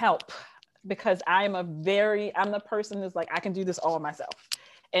to help, because I'm the person that's like, I can do this all myself.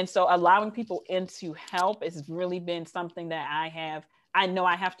 And so allowing people in to help has really been something that I know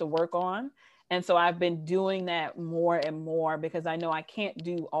I have to work on. And so I've been doing that more and more because I know I can't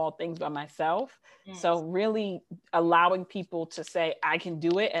do all things by myself. So really allowing people to say, I can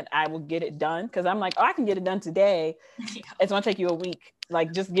do it and I will get it done. Because I'm like, oh, I can get it done today. It's going to take you a week. Like,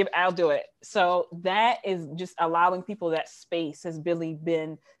 I'll do it. So that is just allowing people that space has really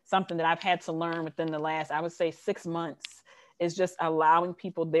been something that I've had to learn within the last, I would say, 6 months, is just allowing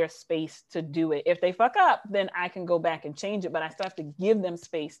people their space to do it. If they fuck up, then I can go back and change it, but I still have to give them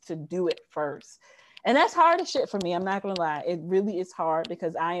space to do it first. And that's hard as shit for me. I'm not gonna lie. It really is hard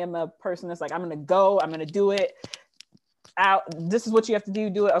because I am a person that's like, I'm gonna go, I'm gonna do it. Out. This is what you have to do.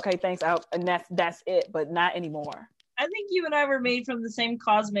 Do it. Okay, thanks. Out. And that's it. But not anymore. I think you and I were made from the same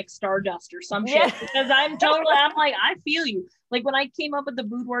cosmic stardust or some shit, because I'm like, I feel you. Like when I came up with the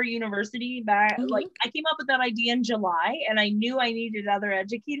Boudoir University back, like I came up with that idea in July, and I knew I needed other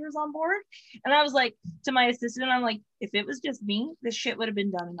educators on board. And I was like to my assistant, I'm like, if it was just me, this shit would have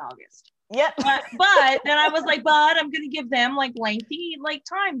been done in August. Yep. But then I was like, but I'm going to give them like lengthy like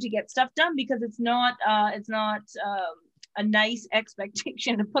time to get stuff done, because it's not a nice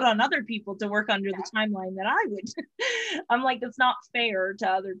expectation to put on other people to work under the timeline that I would. I'm like, it's not fair to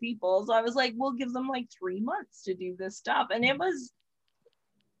other people. So I was like, we'll give them like 3 months to do this stuff. And it was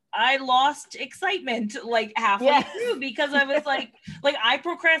I lost excitement like halfway through because I was like I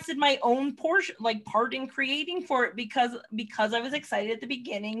procrastinated my own portion, like part in creating for it because I was excited at the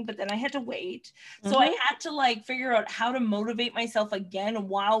beginning, but then I had to wait. So I had to like figure out how to motivate myself again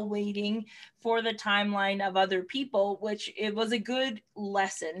while waiting for the timeline of other people, which it was a good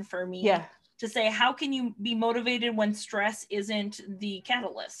lesson for me to say, how can you be motivated when stress isn't the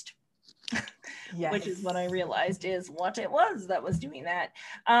catalyst? Which is what I realized is what it was that was doing that.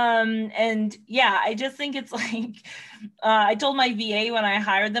 And yeah, I just think it's like, I told my VA when I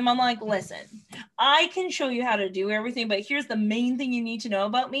hired them, I'm like, listen, I can show you how to do everything, but here's the main thing you need to know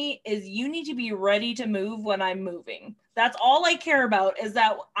about me is you need to be ready to move when I'm moving. That's all I care about, is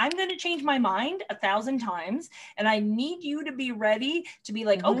that I'm going to change my mind 1,000 times. And I need you to be ready to be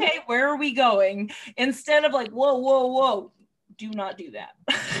like, okay, where are we going? Instead of like, whoa, whoa, whoa. Do not do that.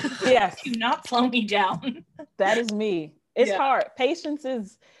 Yes. Do not slow me down. That is me. It's hard. Patience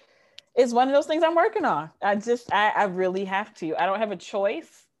is one of those things I'm working on. I really have to. I don't have a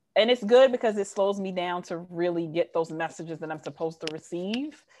choice. And it's good because it slows me down to really get those messages that I'm supposed to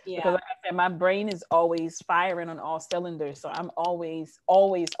receive. Yeah. Because like I said, my brain is always firing on all cylinders. So I'm always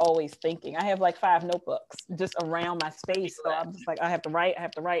thinking. I have like 5 notebooks just around my space. So I'm just like, I have to write. I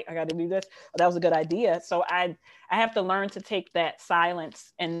got to do this. Well, that was a good idea. So I have to learn to take that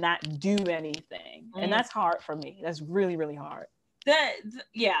silence and not do anything. And that's hard for me. That's really, really hard.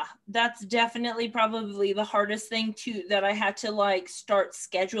 That's definitely probably the hardest thing too, that I had to like start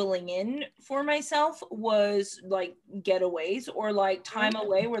scheduling in for myself, was like getaways or like time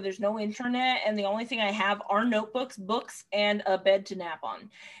away where there's no internet and the only thing I have are notebooks, books, and a bed to nap on.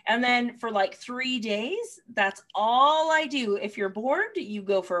 And then for like 3 days, that's all I do. If you're bored, you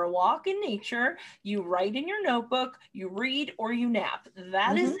go for a walk in nature, you write in your notebook, you read, or you nap.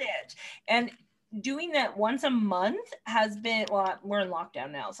 That is it. And doing that once a month has been, well, we're in lockdown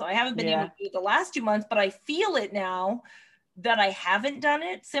now, so I haven't been able to do it the last 2 months, but I feel it now that I haven't done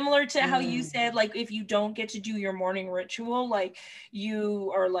it. Similar to how you said, like, if you don't get to do your morning ritual, like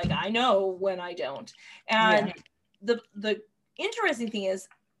you are like, I know when I don't. And the interesting thing is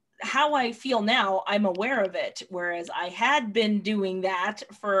how I feel now, I'm aware of it. Whereas I had been doing that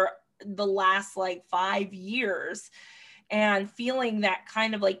for the last like 5 years, and feeling that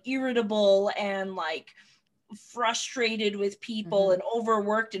kind of like irritable and like frustrated with people and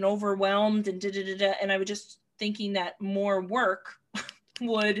overworked and overwhelmed and and I was just thinking that more work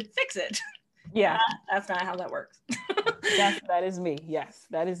would fix it. Yeah. That's not how that works. That is me. Yes,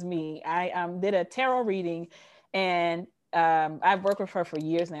 that is me. I did a tarot reading, and I've worked with her for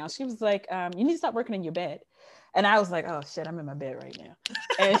years now. She was like, you need to stop working in your bed. And I was like, oh shit, I'm in my bed right now.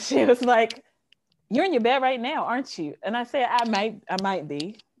 And she was like, you're in your bed right now, aren't you? And I said, I might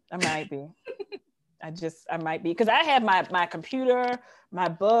be. I might be. Because I had my computer, my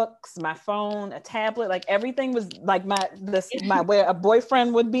books, my phone, a tablet, like everything was like where a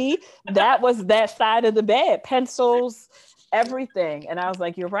boyfriend would be. That was that side of the bed, pencils, everything. And I was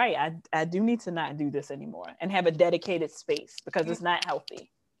like, you're right. I do need to not do this anymore and have a dedicated space, because it's not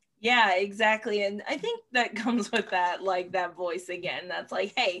healthy. Yeah, exactly. And I think that comes with that, like that voice again, that's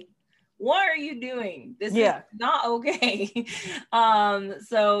like, hey, what are you doing? This is not okay.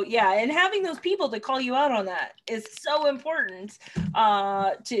 So yeah, and having those people to call you out on that is so important,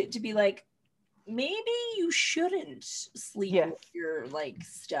 to be like, maybe you shouldn't sleep with your like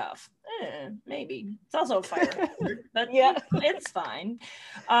stuff. Maybe it's also a fire hazard, but it's fine.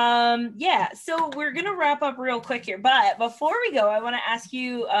 So we're gonna wrap up real quick here, but before we go, I want to ask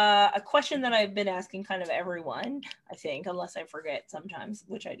you a question that I've been asking kind of everyone, I think, unless I forget sometimes,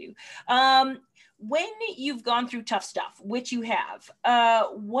 which I do. When you've gone through tough stuff, which you have,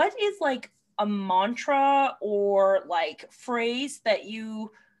 what is like a mantra or like phrase that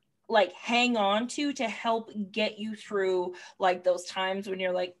you like hang on to help get you through like those times when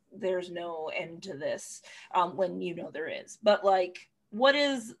you're like, there's no end to this, when you know there is? But like, what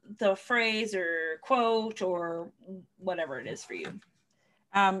is the phrase or quote or whatever it is for you?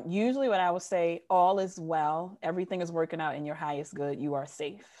 Usually what I would say, all is well, everything is working out in your highest good, you are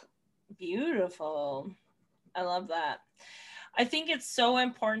safe. Beautiful. I love that. I think it's so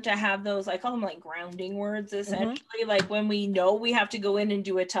important to have those, I call them like grounding words, essentially, like when we know we have to go in and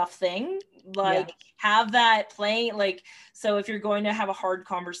do a tough thing, like have that playing, like, so if you're going to have a hard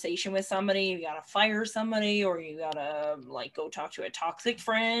conversation with somebody, you gotta fire somebody, or you gotta like go talk to a toxic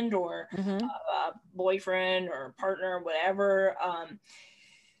friend or a boyfriend or partner or whatever,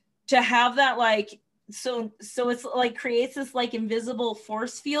 to have that like so it's like creates this like invisible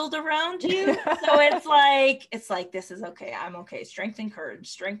force field around you. So it's like this is okay, I'm okay, strength and courage,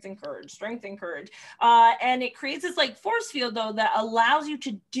 strength and courage, strength and courage, and it creates this like force field though that allows you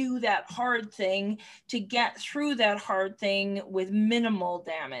to do that hard thing, to get through that hard thing with minimal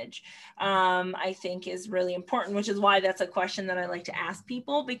damage. I think is really important, which is why that's a question that I like to ask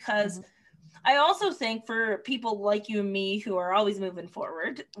people, because I also think for people like you and me who are always moving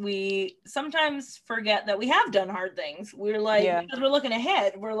forward, we sometimes forget that we have done hard things. We're like, because we're looking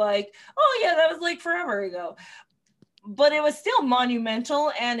ahead, we're like, oh yeah, that was like forever ago. But it was still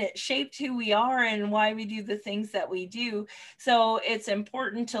monumental, and it shaped who we are and why we do the things that we do. So it's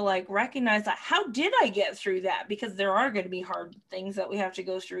important to like recognize that, how did I get through that? Because there are going to be hard things that we have to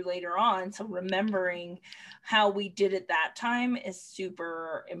go through later on. So remembering how we did it that time is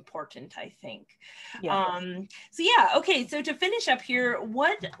super important, I think. So yeah, okay. So to finish up here,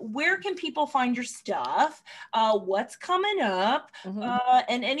 where can people find your stuff? What's coming up?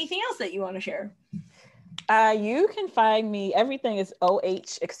 And anything else that you want to share? You can find me, everything is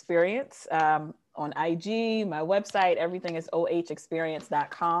OH Experience, on IG, my website, everything is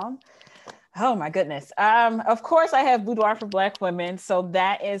ohexperience.com. Oh my goodness. Of course I have Boudoir for Black Women. So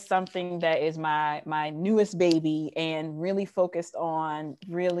that is something that is my newest baby, and really focused on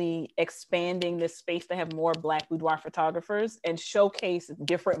really expanding this space to have more Black boudoir photographers and showcase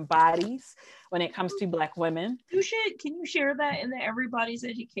different bodies when it comes to Black women. Can you share that in the Everybody's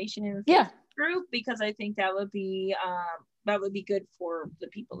Education in group? Because I think that would be good for the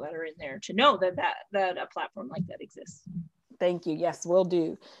people that are in there to know that a platform like that exists. Thank you. Yes, we'll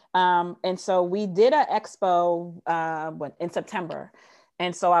do. And so we did an expo in September.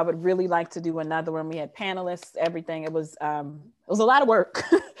 And so I would really like to do another one. We had panelists, everything. It was a lot of work.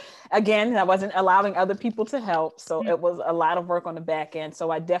 Again, I wasn't allowing other people to help. So it was a lot of work on the back end. So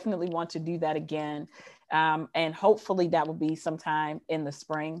I definitely want to do that again. And hopefully that will be sometime in the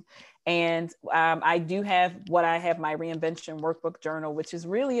spring. And I do have my Reinvention Workbook Journal, which is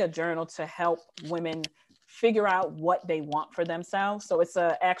really a journal to help women figure out what they want for themselves. So it's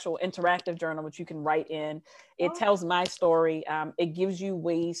an actual interactive journal which you can write in. It tells my story. It gives you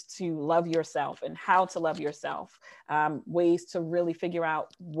ways to love yourself and how to love yourself, ways to really figure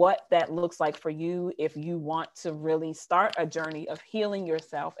out what that looks like for you if you want to really start a journey of healing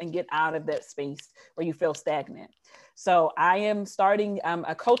yourself and get out of that space where you feel stagnant. So I am starting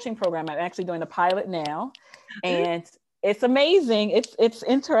a coaching program. I'm actually doing a pilot now, and it's amazing. It's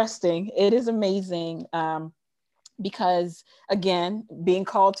interesting. It is amazing because, again, being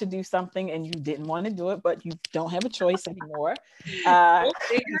called to do something and you didn't want to do it, but you don't have a choice anymore. We'll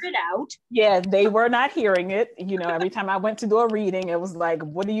figure it out. Yeah, they were not hearing it. You know, every time I went to do a reading, it was like,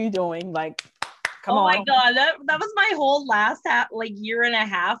 "What are you doing?" Like, come on. Oh my God, that was my whole last year and a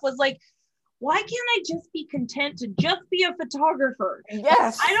half. Was like, why can't I just be content to just be a photographer?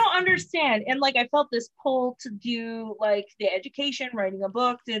 Yes. I don't understand. And like, I felt this pull to do like the education, writing a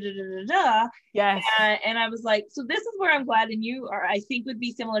book, Yes. And I was like, so this is where I'm glad, and you are, I think would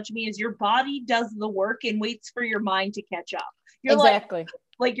be similar to me, is your body does the work and waits for your mind to catch up. You're exactly.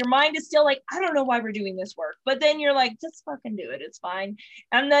 Like your mind is still like, I don't know why we're doing this work. But then you're like, just fucking do it. It's fine.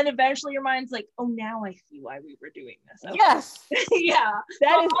 And then eventually your mind's like, oh, now I see why we were doing this. Okay. Yes. Yeah.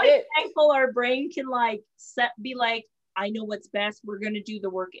 That is it. Thankful our brain can be like, I know what's best. We're going to do the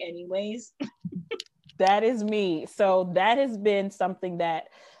work anyways. That is me. So that has been something that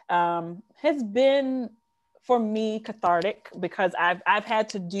has been, for me, cathartic, because I've had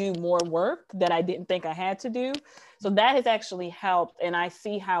to do more work that I didn't think I had to do. So that has actually helped. And I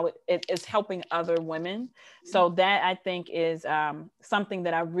see how it is helping other women. So that, I think, is something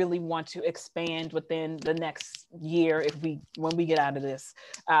that I really want to expand within the next year when we get out of this,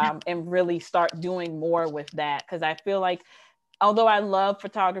 and really start doing more with that. Because I feel like, although I love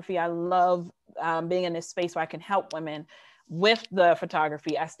photography, I love being in this space where I can help women with the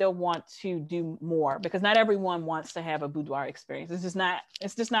photography, I still want to do more, because not everyone wants to have a boudoir experience. It's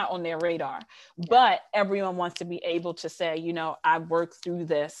just not on their radar. But everyone wants to be able to say, you know, I've worked through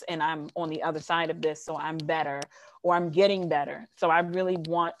this and I'm on the other side of this, so I'm better, or I'm getting better. So I really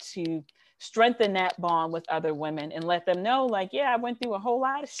want to strengthen that bond with other women and let them know, like, yeah, I went through a whole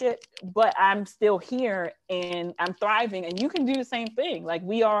lot of shit, but I'm still here and I'm thriving, and you can do the same thing. Like,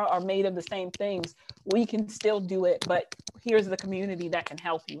 we are made of the same things. We can still do it, but here's the community that can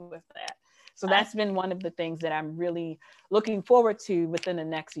help you with that. So that's been one of the things that I'm really looking forward to within the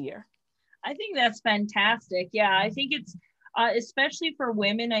next year. I think that's fantastic. Yeah, I think it's, especially for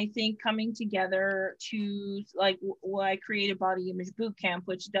women, I think coming together to I created Body Image Boot Camp,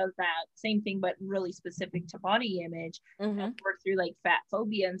 which does that same thing, but really specific to body image, and work through like fat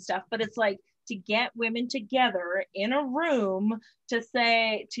phobia and stuff. But it's like, to get women together in a room to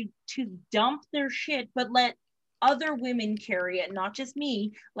say, to dump their shit, but let other women carry it, not just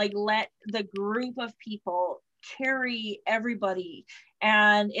me. Like, let the group of people carry everybody.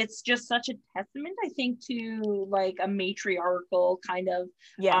 And it's just such a testament, I think, to like a matriarchal kind of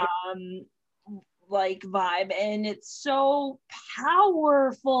like vibe, and it's so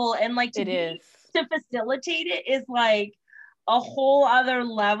powerful, and like to facilitate it is like a whole other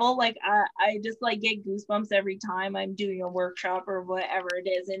level. Like I just like get goosebumps every time I'm doing a workshop or whatever it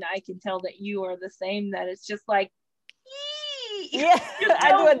is, and I can tell that you are the same, that it's just like I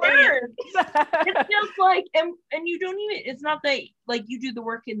do it's just like, and you don't even, it's not that like you do the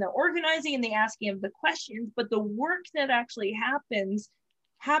work in the organizing and the asking of the questions, but the work that actually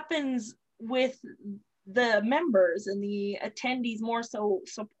happens with the members and the attendees more so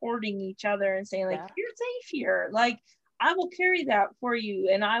supporting each other and saying like, you're safe here, like I will carry that for you,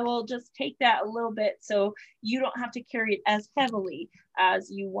 and I will just take that a little bit so you don't have to carry it as heavily as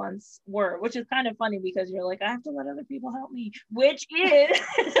you once were, which is kind of funny because you're like, I have to let other people help me, which is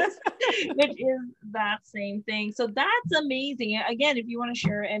that same thing. So that's amazing. Again, if you want to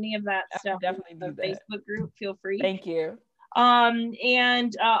share any of that stuff, definitely do the Facebook group, feel free. Thank you.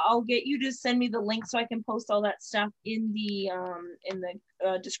 And I'll get you to send me the link so I can post all that stuff in the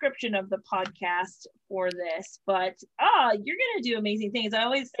description of the podcast for this. But you're gonna do amazing things. I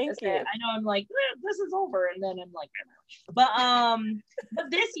always say, I know I'm like, this is over, and then I'm like, but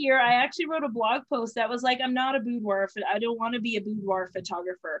this year I actually wrote a blog post that was like, I'm not a boudoir, I don't want to be a boudoir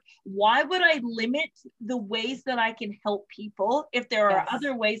photographer. Why would I limit the ways that I can help people if there are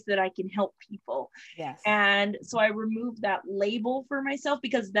other ways that I can help people? And so I removed that label for myself,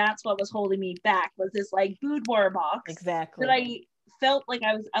 because that's what was holding me back, was this like boudoir box that I felt like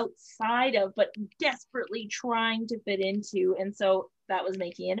I was outside of, but desperately trying to fit into. And so that was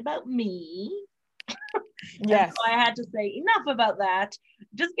making it about me. So I had to say, enough about that.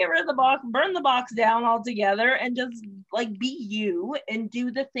 Just get rid of the box, burn the box down altogether, and just like be you and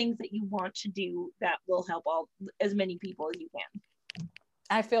do the things that you want to do that will help as many people as you can.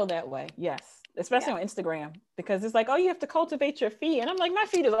 I feel that way. Yes. Especially on Instagram, because it's like, oh, you have to cultivate your feed. And I'm like, my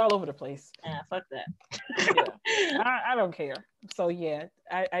feed is all over the place. Fuck that. I don't care. So yeah,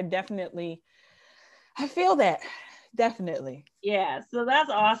 I definitely, I feel that. Definitely. Yeah, so that's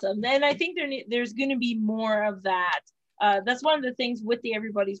awesome. And I think there's going to be more of that. That's one of the things with the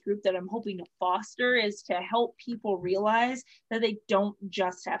Everybody's Group that I'm hoping to foster, is to help people realize that they don't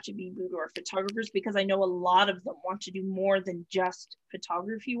just have to be boudoir photographers, because I know a lot of them want to do more than just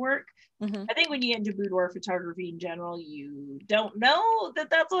photography work. I think when you get into boudoir photography in general, you don't know that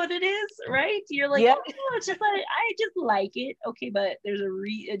that's what it is, right? You're like, oh, it's just like, I just like it. Okay, but there's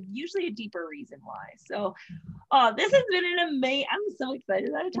usually a deeper reason why. So, this has been an amazing, I'm so excited.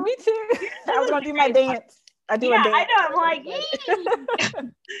 Me too. I was going to do my dance. I know. I'm like,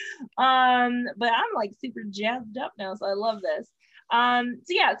 but I'm like super jazzed up now, so I love this.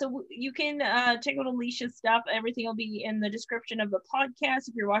 So you can check out Alicia's stuff. Everything will be in the description of the podcast.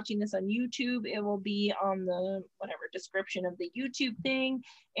 If you're watching this on YouTube, it will be on the description of the YouTube thing.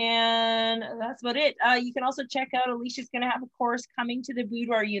 And that's about it. You can also check out, Alicia's going to have a course coming to the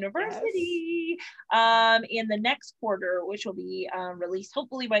Boudoir University in the next quarter, which will be released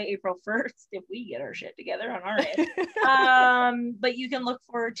hopefully by April 1st, if we get our shit together on our end. But you can look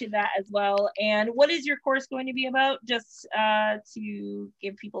forward to that as well. And what is your course going to be about? Just to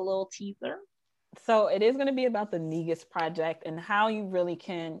give people a little teaser. So it is going to be about the Negus Project and how you really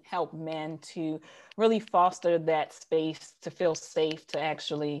can help men to really foster that space to feel safe, to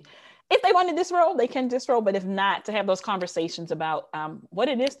actually, if they want to disrobe, they can disrobe, but if not, to have those conversations about what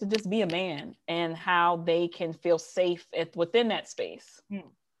it is to just be a man and how they can feel safe within that space.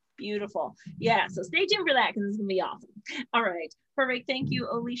 Beautiful. Yeah, so stay tuned for that, because it's going to be awesome. All right, perfect. Thank you,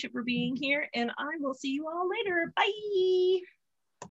 Alicia, for being here, and I will see you all later. Bye.